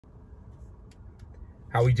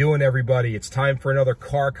How we doing, everybody? It's time for another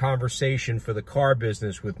car conversation for the car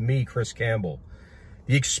business with me, Chris Campbell.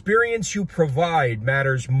 The experience you provide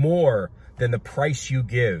matters more than the price you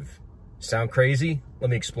give. Sound crazy? Let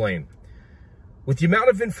me explain. With the amount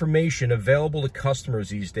of information available to customers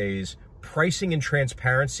these days, pricing and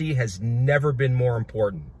transparency has never been more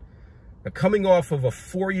important. Now, coming off of a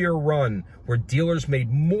 4-year run where dealers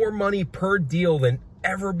made more money per deal than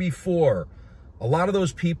ever before, a lot of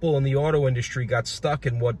those people in the auto industry got stuck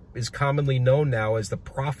in what is commonly known now as the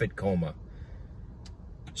profit coma.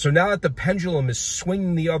 So now that the pendulum is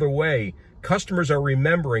swinging the other way, customers are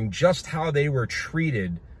remembering just how they were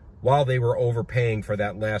treated while they were overpaying for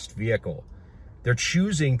that last vehicle. They're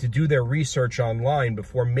choosing to do their research online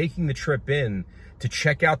before making the trip in to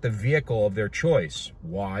check out the vehicle of their choice.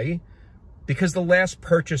 Why? Because the last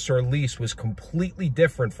purchase or lease was completely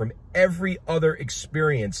different from every other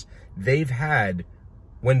experience they've had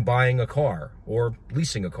when buying a car or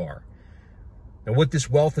leasing a car. And with this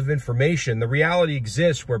wealth of information, the reality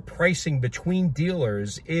exists where pricing between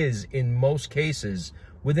dealers is, in most cases,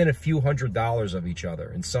 within a few $100s of each other.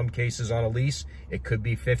 In some cases on a lease, it could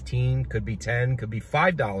be $15, could be $10, could be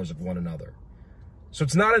 $5 of one another. So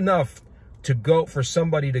it's not enough for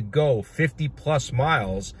somebody to go 50 plus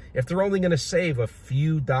miles if they're only going to save a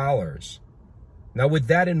few dollars. Now, with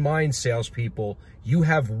that in mind, salespeople, you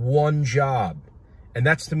have one job, and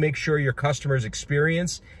that's to make sure your customer's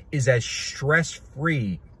experience is as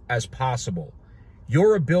stress-free as possible.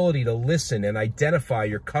 Your ability to listen and identify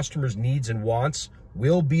your customer's needs and wants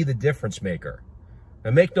will be the difference maker.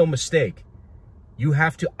 Now, make no mistake, you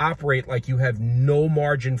have to operate like you have no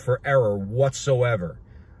margin for error whatsoever,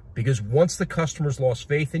 because once the customer's lost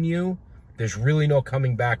faith in you, there's really no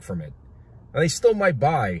coming back from it. Now, they still might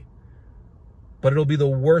buy, but it'll be the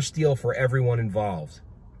worst deal for everyone involved.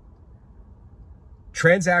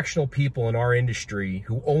 Transactional people in our industry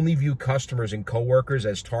who only view customers and coworkers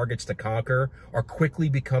as targets to conquer are quickly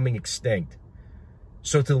becoming extinct.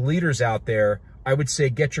 So to the leaders out there, I would say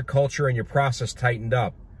get your culture and your process tightened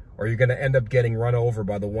up, or you're going to end up getting run over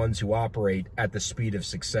by the ones who operate at the speed of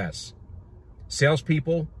success.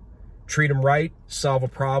 Salespeople, treat them right, solve a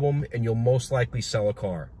problem, and you'll most likely sell a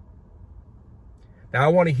car. Now, I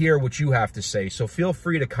want to hear what you have to say, so feel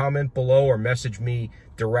free to comment below or message me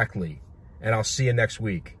directly, and I'll see you next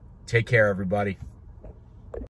week. Take care, everybody.